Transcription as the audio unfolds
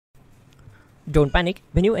Don't panic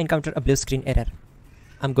when you encounter a blue screen error.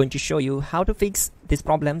 I'm going to show you how to fix this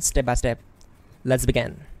problem step by step. Let's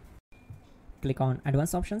begin. Click on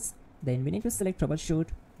Advanced Options, then we need to select Troubleshoot,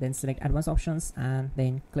 then select Advanced Options and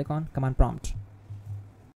then click on Command Prompt.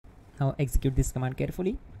 Now execute this command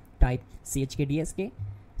carefully. Type chkdsk/f/r:/c: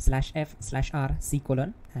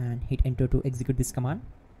 and hit enter to execute this command.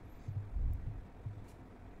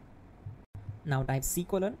 Now type C: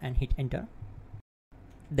 and hit enter.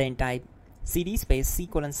 Then type cd space C: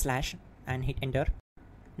 / and hit enter.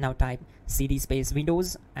 Now type cd space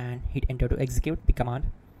Windows and hit enter to execute the command.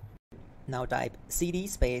 Now type cd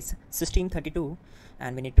space system32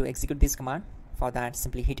 and we need to execute this command. For that,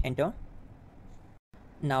 simply hit enter.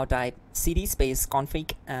 Now type cd space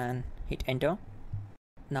config and hit enter.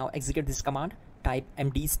 Now execute this command. Type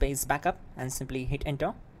md space backup and simply hit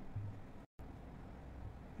enter.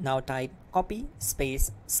 Now type copy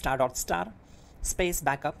space *** space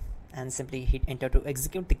backup and simply hit enter to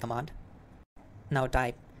execute the command. Now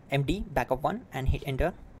type md backup1 and hit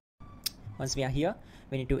enter. Once we are here,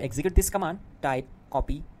 we need to execute this command. Type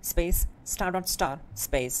copy space ***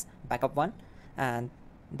 space backup1 and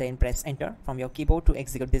then press enter from your keyboard to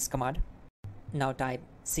execute this command. Now type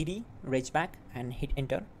cd regback and hit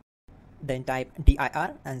enter. Then type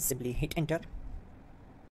dir and simply hit enter.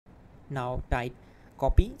 Now type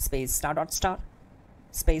copy space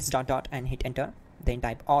 *** space ... and hit enter. Then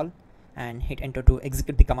type all and hit enter to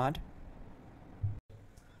execute the command.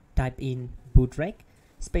 Type in bootrec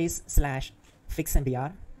space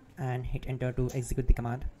 /fixmdr and hit enter to execute the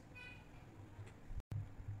command.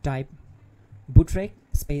 Type bootrec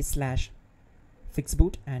space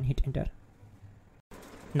 /fixboot and hit enter.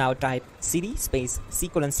 Now type cd space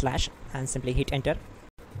C: / and simply hit enter.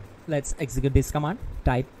 Let's execute this command.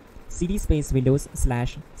 Type cd space Windows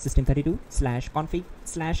 /system32 /config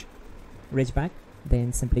 /regback.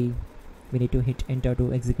 Then simply we need to hit enter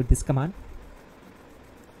to execute this command.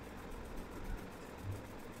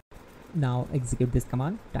 Now execute this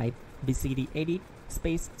command. Type bcd edit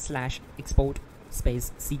space /export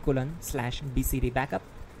space C: /bcd backup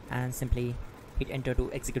and simply hit enter to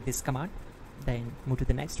execute this command. Then move to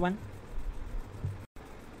the next one.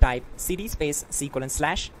 Type cd space C: /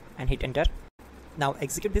 and hit enter. Now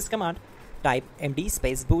execute this command. Type md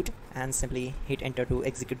space boot and simply hit enter to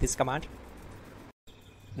execute this command.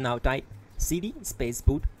 Now type cd space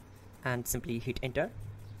boot and simply hit enter.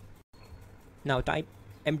 Now type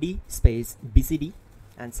md space bcd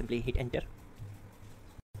and simply hit enter.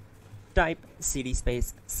 Type cd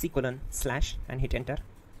space C: / and hit enter.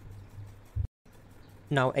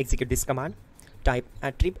 Now execute this command. Type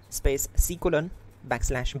attrib space C: \boot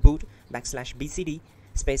 \bcd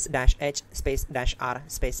space -h space -r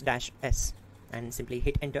space -s and simply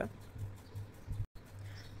hit enter.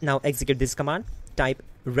 Now execute this command. Type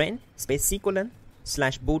ren space C: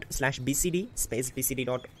 /boot /bcd space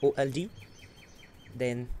bcd.old.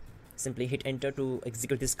 Then simply hit enter to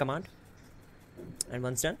execute this command. And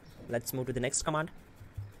once done, let's move to the next command.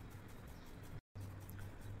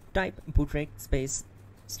 Type bootrec space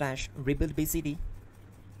 /rebuild bcd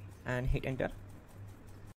and hit enter.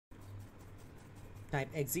 Type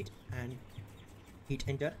exit and hit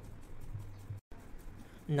enter.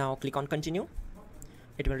 Now click on continue.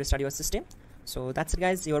 It will restart your system. So that's it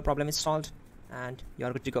guys, your problem is solved and you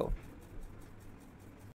are good to go.